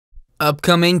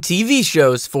upcoming TV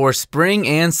shows for spring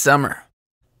and summer.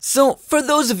 So, for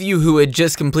those of you who had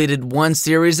just completed one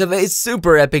series of a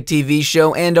super epic TV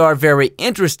show and are very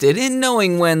interested in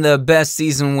knowing when the best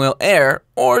season will air,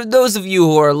 or those of you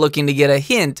who are looking to get a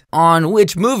hint on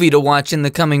which movie to watch in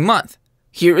the coming month,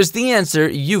 here is the answer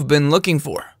you've been looking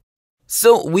for.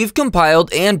 So, we've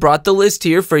compiled and brought the list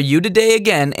here for you today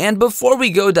again, and before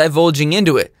we go divulging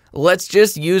into it, let's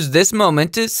just use this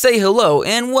moment to say hello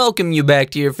and welcome you back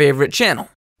to your favorite channel.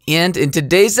 And in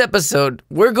today's episode,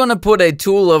 we're gonna put a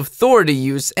tool of Thor to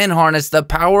use and harness the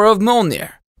power of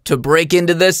Mjolnir to break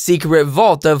into the secret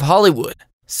vault of Hollywood.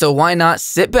 So why not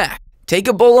sit back, take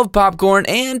a bowl of popcorn,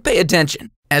 and pay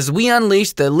attention as we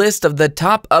unleash the list of the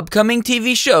top upcoming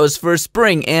TV shows for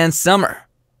spring and summer.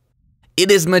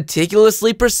 It is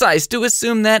meticulously precise to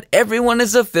assume that everyone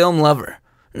is a film lover,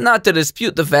 not to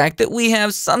dispute the fact that we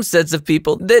have some sets of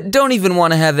people that don't even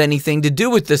want to have anything to do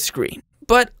with the screen.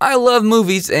 But I love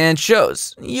movies and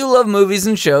shows. You love movies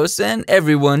and shows, and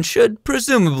everyone should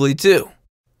presumably too.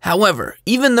 However,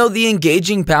 even though the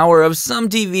engaging power of some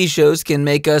TV shows can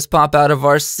make us pop out of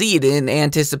our seat in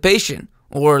anticipation,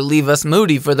 or leave us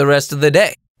moody for the rest of the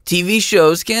day, TV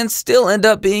shows can still end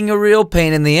up being a real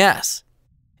pain in the ass.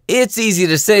 It's easy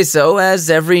to say so, as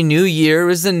every new year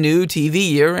is a new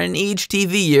TV year, and each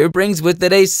TV year brings with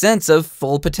it a sense of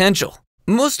full potential.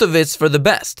 Most of it's for the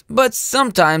best, but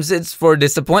sometimes it's for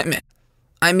disappointment.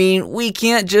 I mean, we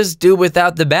can't just do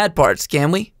without the bad parts,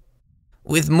 can we?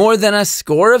 With more than a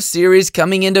score of series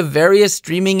coming into various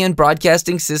streaming and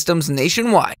broadcasting systems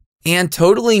nationwide, and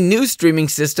totally new streaming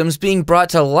systems being brought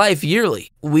to life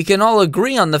yearly, we can all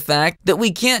agree on the fact that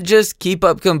we can't just keep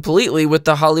up completely with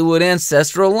the Hollywood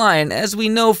ancestral line, as we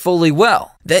know fully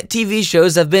well that TV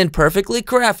shows have been perfectly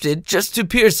crafted just to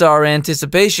pierce our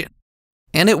anticipation.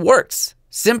 And it works.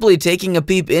 Simply taking a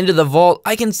peep into the vault,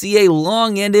 I can see a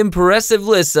long and impressive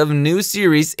list of new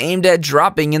series aimed at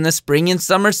dropping in the spring and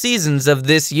summer seasons of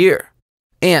this year.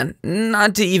 And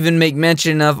not to even make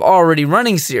mention of already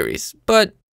running series,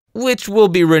 but which will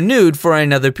be renewed for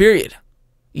another period.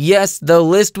 Yes, the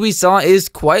list we saw is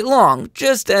quite long,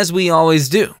 just as we always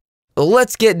do.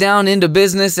 Let's get down into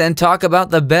business and talk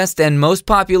about the best and most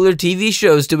popular TV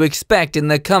shows to expect in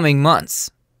the coming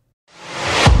months.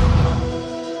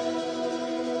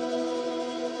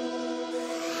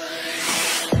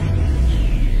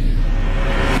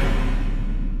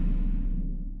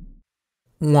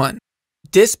 One,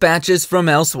 Dispatches from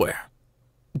Elsewhere.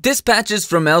 Dispatches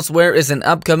from Elsewhere is an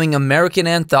upcoming American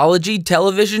anthology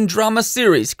television drama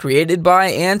series created by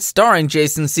and starring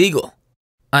Jason Segel.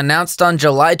 Announced on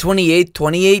July 28,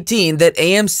 2018 that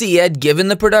AMC had given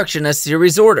the production a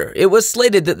series order, it was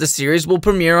slated that the series will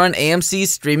premiere on AMC's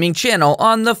streaming channel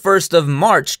on the 1st of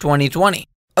March 2020.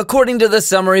 According to the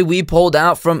summary we pulled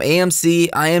out from AMC,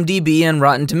 IMDb, and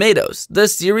Rotten Tomatoes, the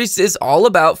series is all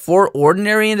about four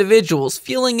ordinary individuals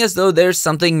feeling as though there's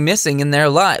something missing in their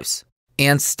lives,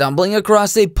 and stumbling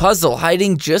across a puzzle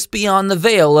hiding just beyond the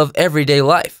veil of everyday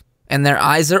life, and their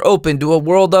eyes are open to a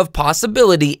world of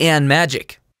possibility and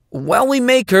magic. While we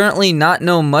may currently not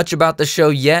know much about the show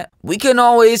yet, we can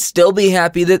always still be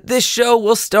happy that this show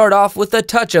will start off with a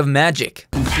touch of magic.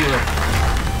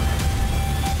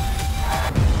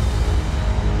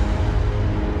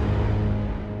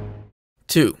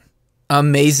 2.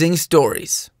 Amazing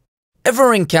Stories.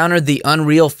 Ever encountered the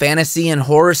unreal fantasy and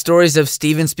horror stories of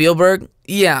Steven Spielberg?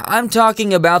 Yeah, I'm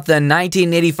talking about the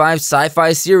 1985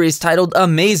 sci-fi series titled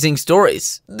Amazing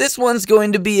Stories. This one's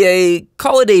going to be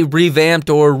call it a revamped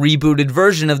or rebooted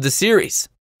version of the series.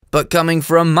 But coming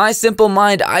from my simple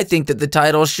mind, I think that the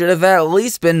title should have at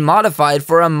least been modified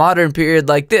for a modern period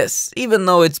like this, even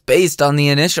though it's based on the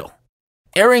initial.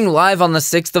 Airing live on the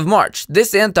 6th of March,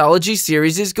 this anthology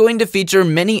series is going to feature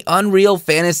many unreal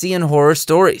fantasy and horror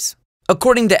stories.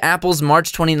 According to Apple's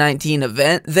March 2019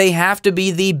 event, they have to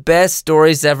be the best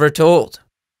stories ever told.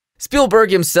 Spielberg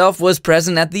himself was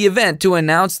present at the event to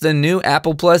announce the new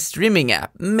Apple Plus streaming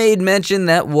app, made mention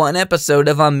that one episode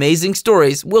of Amazing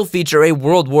Stories will feature a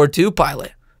World War II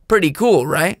pilot. Pretty cool,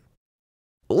 right?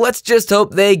 Let's just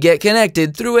hope they get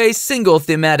connected through a single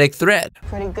thematic thread.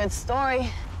 Pretty good story.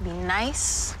 Be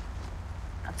nice.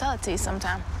 I'll tell it to you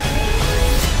sometime.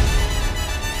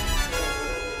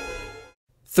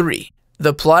 3.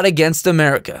 The Plot Against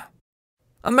America.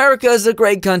 America is a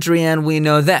great country and we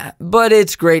know that, but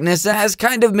its greatness has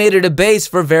kind of made it a base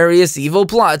for various evil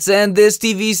plots, and this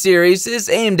TV series is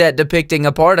aimed at depicting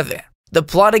a part of it. The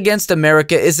Plot Against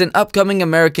America is an upcoming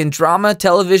American drama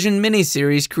television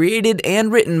miniseries created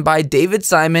and written by David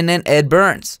Simon and Ed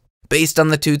Burns, based on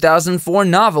the 2004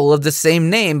 novel of the same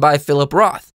name by Philip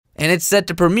Roth, and it's set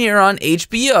to premiere on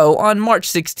HBO on March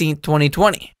 16,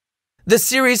 2020. The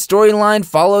series' storyline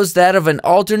follows that of an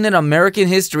alternate American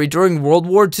history during World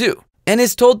War II, and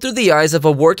is told through the eyes of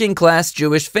a working-class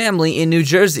Jewish family in New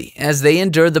Jersey as they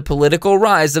endure the political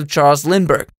rise of Charles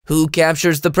Lindbergh, who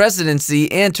captures the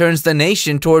presidency and turns the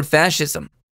nation toward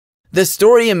fascism. The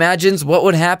story imagines what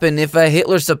would happen if a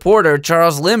Hitler supporter,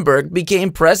 Charles Lindbergh, became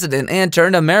president and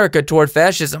turned America toward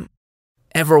fascism.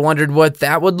 Ever wondered what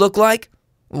that would look like?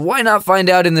 Why not find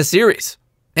out in the series?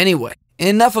 Anyway,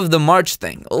 enough of the March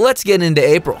thing, let's get into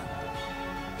April.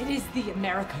 It is the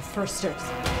America Firsters.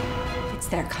 It's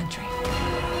their country.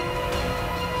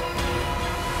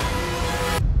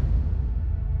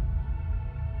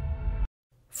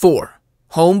 Four,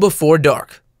 Home Before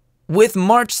Dark. With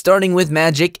March starting with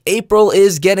magic, April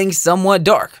is getting somewhat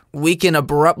dark. We can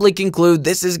abruptly conclude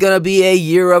this is gonna be a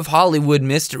year of Hollywood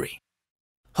mystery.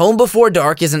 Home Before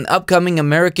Dark is an upcoming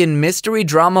American mystery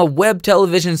drama web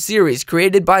television series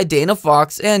created by Dana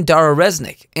Fox and Dara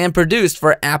Resnick and produced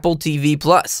for Apple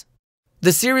TV+.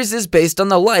 The series is based on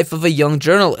the life of a young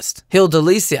journalist, Hilda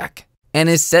Lysiak, and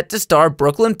is set to star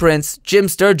Brooklyn Prince, Jim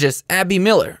Sturgis, Abby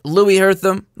Miller, Louis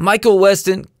Hertham, Michael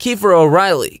Weston, Kiefer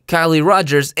O'Reilly, Kylie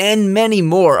Rogers, and many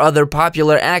more other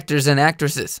popular actors and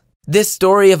actresses. This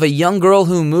story of a young girl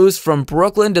who moves from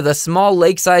Brooklyn to the small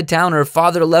lakeside town her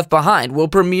father left behind will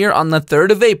premiere on the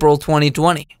 3rd of April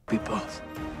 2020. We both.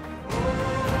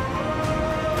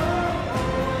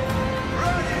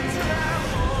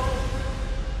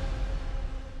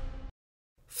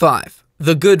 5.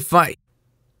 The Good Fight.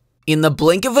 In the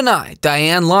blink of an eye,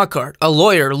 Diane Lockhart, a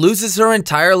lawyer, loses her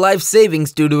entire life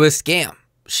savings due to a scam.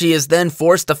 She is then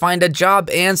forced to find a job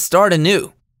and start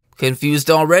anew. Confused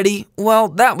already? Well,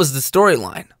 that was the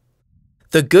storyline.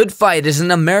 The Good Fight is an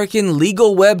American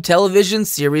legal web television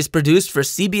series produced for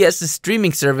CBS's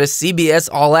streaming service CBS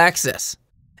All Access.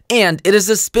 And it is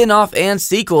a spin-off and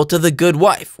sequel to The Good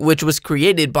Wife, which was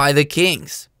created by The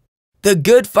Kings. The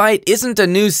Good Fight isn't a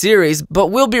new series, but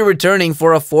will be returning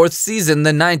for a 4th season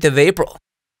the 9th of April.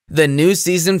 The new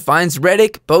season finds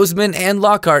Reddick, Bozeman, and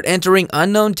Lockhart entering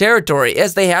unknown territory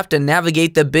as they have to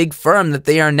navigate the big firm that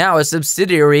they are now a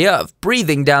subsidiary of,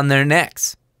 breathing down their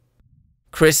necks.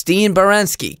 Christine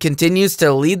Baranski continues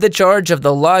to lead the charge of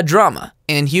the law drama,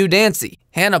 and Hugh Dancy,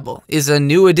 Hannibal, is a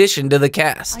new addition to the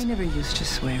cast. I never used to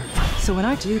swear, so when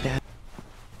I do that...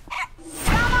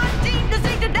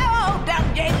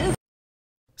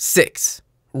 6.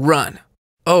 Run.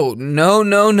 Oh,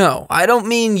 no, I don't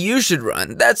mean you should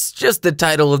run, that's just the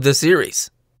title of the series.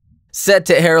 Set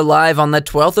to air live on the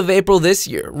 12th of April this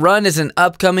year, Run is an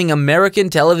upcoming American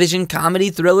television comedy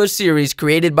thriller series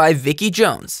created by Vicky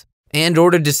Jones and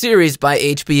ordered to series by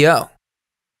HBO.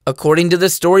 According to the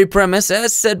story premise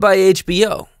as said by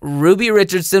HBO, Ruby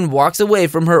Richardson walks away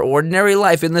from her ordinary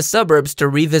life in the suburbs to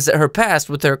revisit her past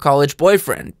with her college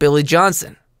boyfriend, Billy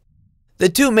Johnson. The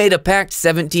two made a pact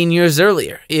 17 years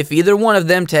earlier. If either one of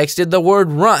them texted the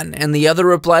word run and the other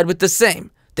replied with the same,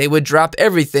 they would drop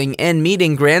everything and meet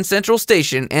in Grand Central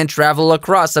Station and travel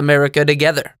across America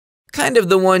together. Kind of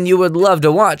the one you would love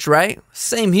to watch, right?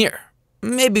 Same here.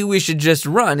 Maybe we should just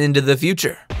run into the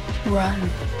future. Run.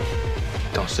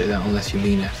 Don't say that unless you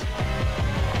mean it.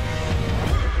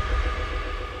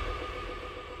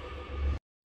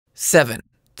 7.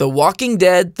 The Walking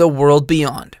Dead: The World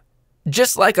Beyond.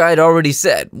 Just like I'd already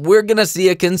said, we're gonna see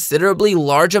a considerably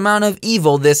large amount of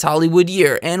evil this Hollywood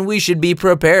year, and we should be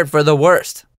prepared for the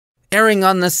worst. Airing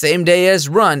on the same day as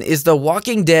Run is The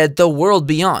Walking Dead: The World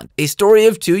Beyond, a story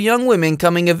of 2 young women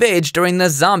coming of age during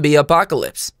the zombie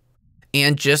apocalypse.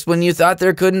 And just when you thought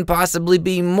there couldn't possibly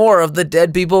be more of the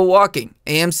dead people walking,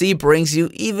 AMC brings you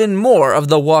even more of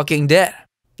The Walking Dead.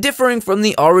 Differing from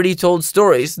the already told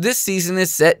stories, this season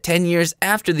is set 10 years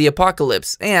after the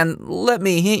apocalypse, and let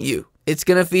me hint you, it's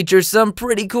gonna feature some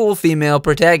pretty cool female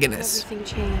protagonists. Everything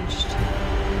changed.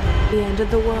 The end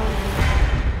of the world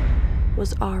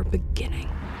was our beginning.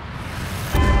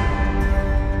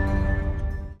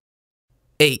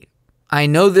 8. I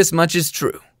Know This Much Is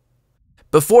True.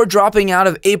 Before dropping out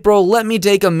of April, let me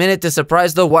take a minute to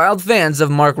surprise the wild fans of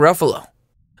Mark Ruffalo.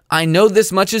 I Know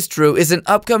This Much Is True is an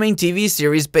upcoming TV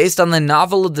series based on the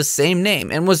novel of the same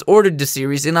name and was ordered to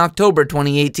series in October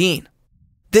 2018.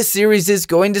 This series is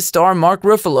going to star Mark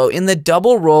Ruffalo in the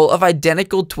double role of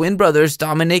identical twin brothers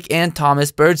Dominic and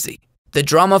Thomas Birdsey. The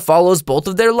drama follows both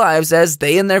of their lives as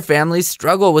they and their families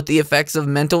struggle with the effects of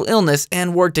mental illness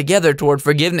and work together toward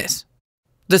forgiveness.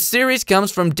 The series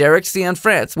comes from Derek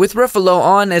Cianfrance, with Ruffalo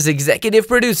on as executive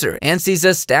producer and sees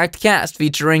a stacked cast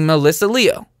featuring Melissa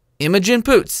Leo, Imogen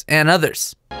Poots, and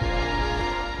others.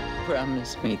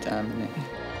 Promise me, Dominic.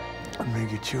 I'm gonna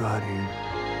get you out of here.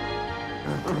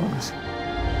 I promise.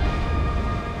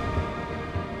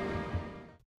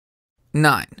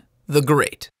 9. The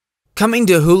Great. Coming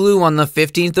to Hulu on the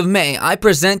 15th of May, I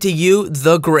present to you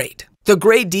The Great. The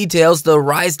Great details the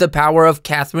rise to power of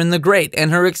Catherine the Great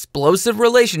and her explosive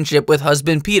relationship with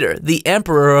husband Peter, the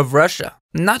Emperor of Russia.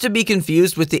 Not to be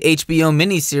confused with the HBO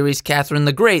miniseries Catherine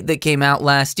the Great that came out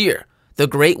last year. The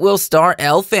Great will star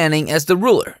Elle Fanning as the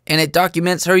ruler, and it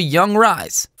documents her young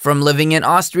rise, from living in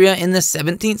Austria in the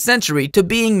 17th century to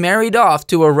being married off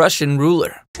to a Russian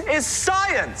ruler. Is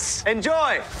science.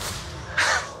 Enjoy.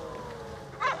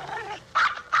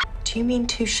 Do you mean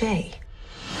touche?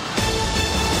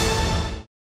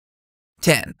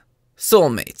 10.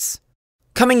 Soulmates.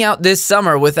 Coming out this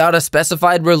summer without a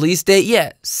specified release date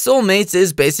yet, Soulmates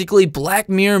is basically Black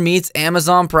Mirror meets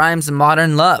Amazon Prime's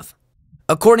Modern Love.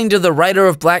 According to the writer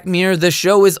of Black Mirror, the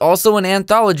show is also an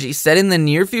anthology set in the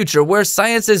near future where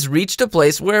science has reached a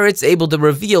place where it's able to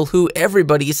reveal who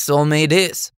everybody's soulmate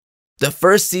is. The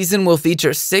first season will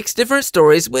feature 6 different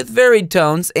stories with varied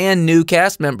tones and new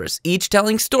cast members, each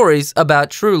telling stories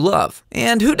about true love.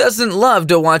 And who doesn't love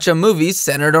to watch a movie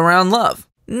centered around love?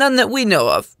 None that we know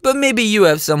of, but maybe you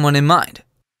have someone in mind.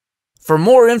 For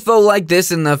more info like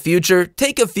this in the future,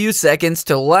 take a few seconds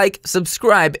to like,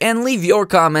 subscribe, and leave your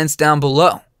comments down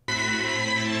below.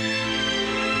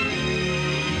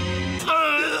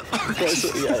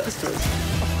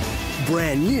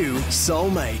 Brand new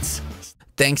Soulmates.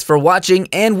 Thanks for watching,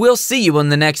 and we'll see you in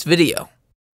the next video.